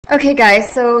Okay guys,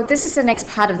 so this is the next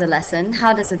part of the lesson.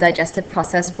 How does the digestive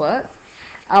process work?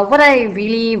 What I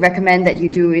really recommend that you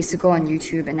do is to go on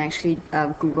YouTube and actually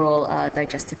Google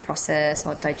digestive process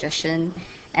or digestion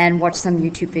and watch some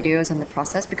YouTube videos on the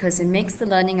process, because it makes the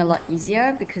learning a lot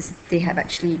easier because they have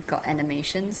actually got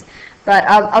animations. But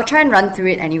I'll try and run through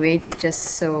it anyway,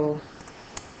 just so,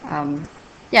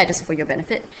 yeah, just for your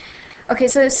benefit. Okay,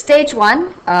 so stage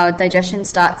one, digestion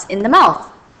starts in the mouth.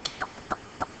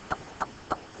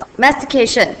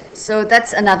 Mastication, so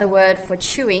that's another word for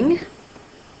chewing.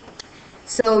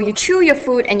 So you chew your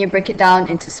food and you break it down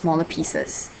into smaller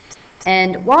pieces.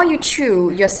 And while you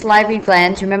chew, your salivary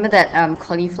glands, remember that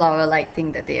cauliflower-like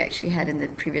thing that they actually had in the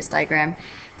previous diagram,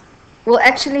 will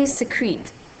actually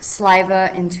secrete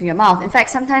saliva into your mouth. In fact,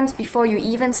 sometimes before you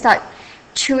even start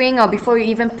chewing or before you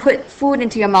even put food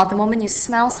into your mouth, the moment you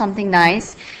smell something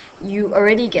nice, you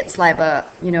already get saliva,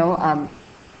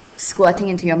 squirting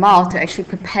into your mouth to actually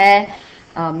prepare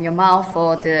your mouth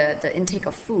for the intake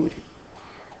of food.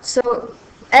 So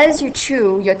as you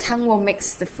chew, your tongue will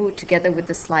mix the food together with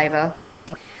the saliva,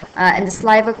 and the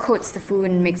saliva coats the food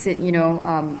and makes it,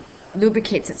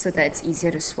 lubricates it so that it's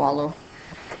easier to swallow.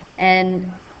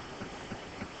 And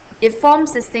it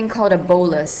forms this thing called a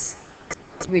bolus,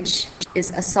 which is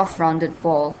a soft rounded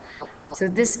ball. So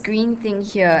this green thing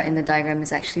here in the diagram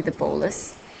is actually the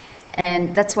bolus,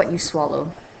 and that's what you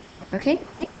swallow. Okay?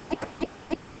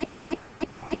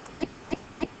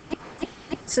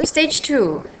 So stage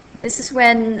two, this is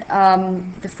when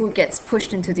the food gets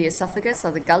pushed into the esophagus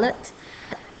or the gullet.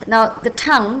 Now the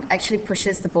tongue actually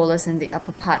pushes the bolus in the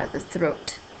upper part of the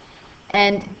throat.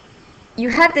 And you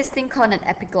have this thing called an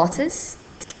epiglottis.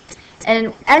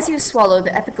 And as you swallow,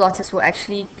 the epiglottis will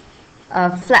actually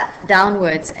flap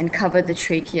downwards and cover the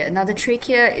trachea. Now the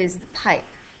trachea is the pipe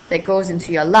that goes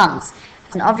into your lungs.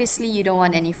 And obviously you don't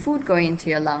want any food going into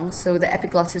your lungs, so the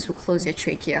epiglottis will close your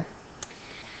trachea.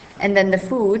 And then the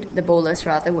food, the bolus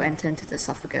rather, will enter into the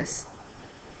esophagus.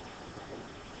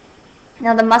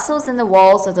 Now the muscles in the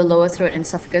walls of the lower throat and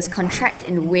esophagus contract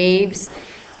in waves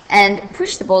and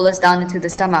push the bolus down into the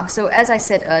stomach. So as I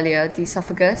said earlier, the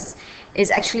esophagus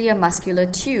is actually a muscular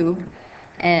tube,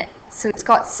 so it's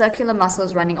got circular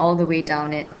muscles running all the way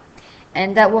down it.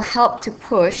 And that will help to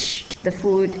push the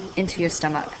food into your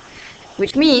stomach,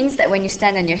 which means that when you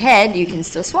stand on your head, you can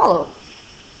still swallow.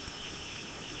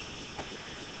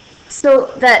 So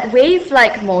that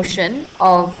wave-like motion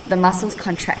of the muscles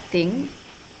contracting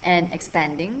and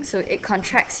expanding, so it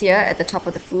contracts here at the top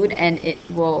of the food and it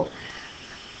will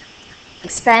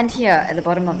expand here at the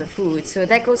bottom of the food. So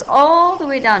that goes all the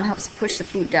way down, helps push the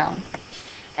food down.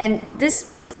 And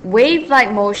this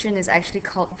wave-like motion is actually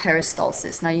called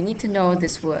peristalsis. Now you need to know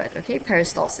this word, okay?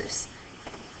 Peristalsis.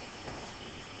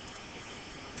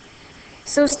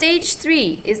 So stage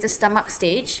three is the stomach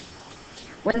stage.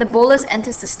 When the bolus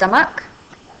enters the stomach,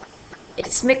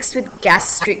 it's mixed with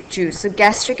gastric juice. So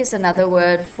gastric is another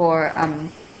word for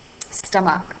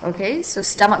stomach, okay? So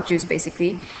stomach juice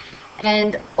basically.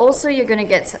 And also you're going to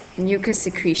get mucus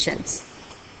secretions.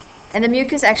 And the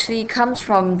mucus actually comes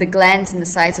from the glands in the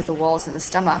sides of the walls of the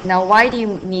stomach. Now why do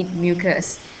you need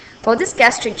mucus? Well, this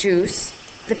gastric juice,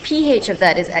 the pH of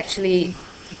that is actually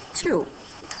 2.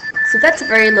 So that's a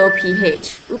very low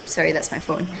pH. Oops, sorry, that's my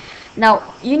phone.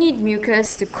 Now, you need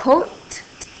mucus to coat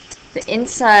the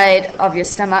inside of your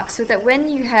stomach so that when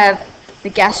you have the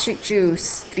gastric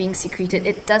juice being secreted,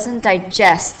 it doesn't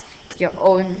digest your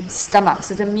own stomach.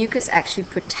 So the mucus actually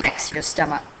protects your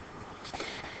stomach.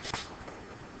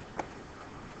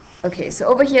 Okay, so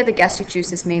over here the gastric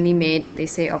juice is mainly made, they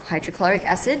say, of hydrochloric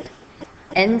acid,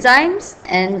 enzymes,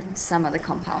 and some other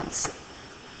compounds.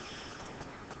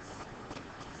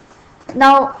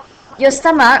 Now, your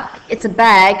stomach, it's a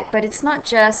bag, but it's not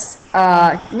just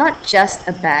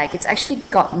a bag. It's actually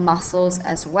got muscles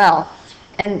as well,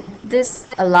 and this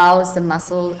allows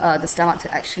the stomach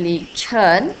to actually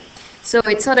churn. So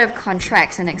it sort of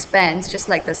contracts and expands, just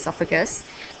like the esophagus,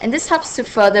 and this helps to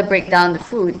further break down the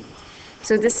food.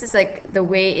 So this is like the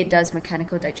way it does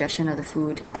mechanical digestion of the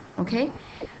food. Okay.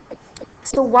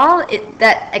 So while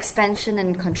that expansion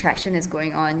and contraction is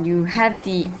going on, you have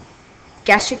the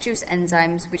gastric juice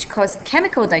enzymes which cause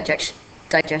chemical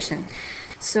digestion.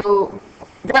 So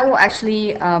that will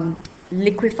actually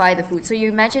liquefy the food. So you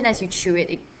imagine as you chew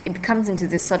it, it becomes into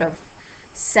this sort of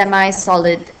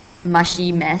semi-solid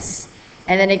mushy mess,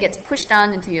 and then it gets pushed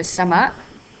down into your stomach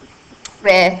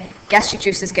where gastric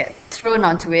juices get thrown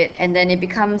onto it, and then it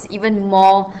becomes even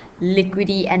more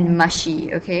liquidy and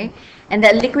mushy, okay? And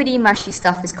that liquidy mushy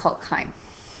stuff is called chyme.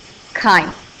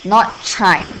 Chyme, not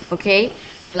chime, okay?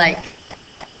 Like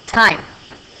time.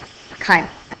 Chyme.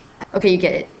 Okay, you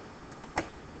get it.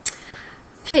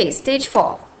 Okay, stage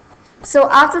 4. So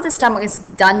after the stomach is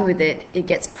done with it, it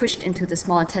gets pushed into the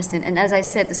small intestine. And as I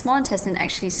said, the small intestine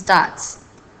actually starts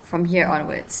from here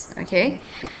onwards, okay?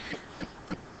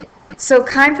 So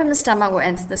chyme from the stomach will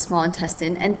enter the small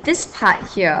intestine, and this part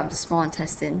here of the small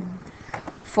intestine,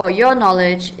 for your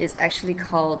knowledge, is actually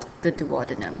called the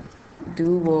duodenum.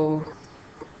 Duodenum.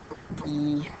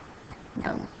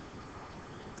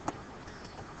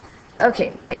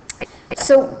 Okay,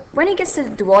 so when it gets to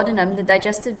the duodenum, the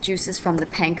digestive juices from the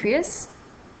pancreas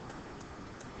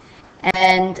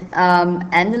and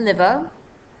the liver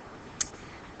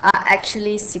are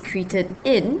actually secreted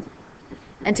in,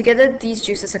 and together these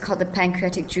juices are called the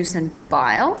pancreatic juice and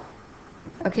bile.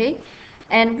 Okay,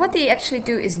 and what they actually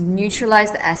do is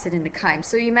neutralize the acid in the chyme.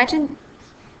 So you imagine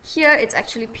here it's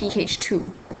actually pH 2,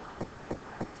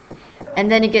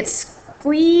 and then it gets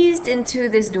squeezed into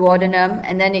this duodenum,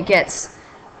 and then it gets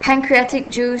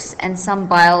pancreatic juice and some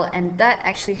bile, and that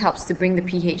actually helps to bring the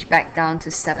pH back down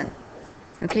to 7.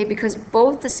 Okay, because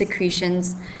both the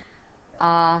secretions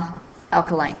are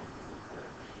alkaline.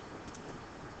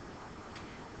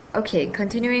 Okay,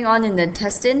 continuing on in the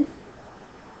intestine.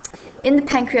 In the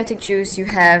pancreatic juice, you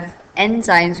have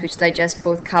enzymes which digest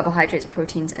both carbohydrates,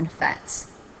 proteins, and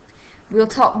fats. We'll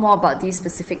talk more about these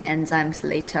specific enzymes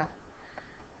later.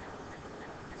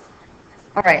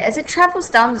 Alright, as it travels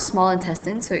down the small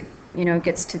intestine, so it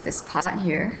gets to this part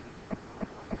here,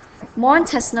 more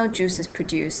intestinal juice is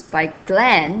produced by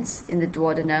glands in the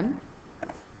duodenum.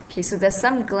 Okay, so there's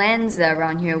some glands there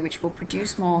around here which will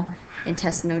produce more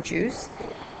intestinal juice.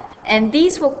 And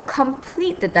these will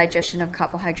complete the digestion of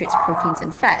carbohydrates, proteins,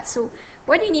 and fats. So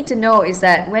what you need to know is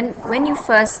that when you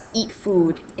first eat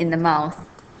food in the mouth,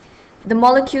 the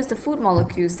molecules, the food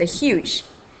molecules, they're huge,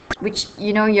 which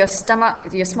your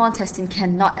stomach, your small intestine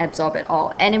cannot absorb at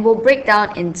all. And it will break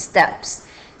down in steps,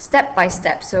 step by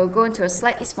step. So it'll go into a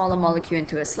slightly smaller molecule,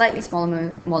 into a slightly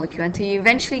smaller molecule, until you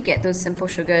eventually get those simple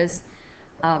sugars,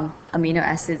 amino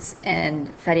acids and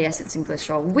fatty acids and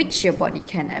glycerol, which your body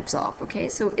can absorb. Okay,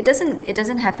 so it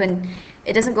doesn't happen,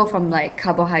 it doesn't go from like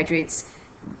carbohydrates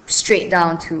straight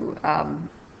down to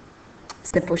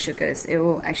simple sugars. It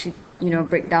will actually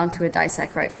break down to a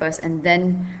disaccharide first, and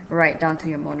then right down to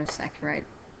your monosaccharide.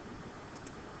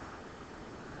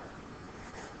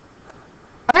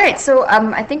 Alright, so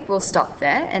I think we'll stop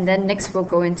there, and then next we'll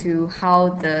go into how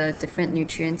the different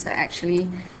nutrients are actually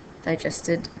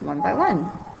digested one by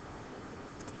one.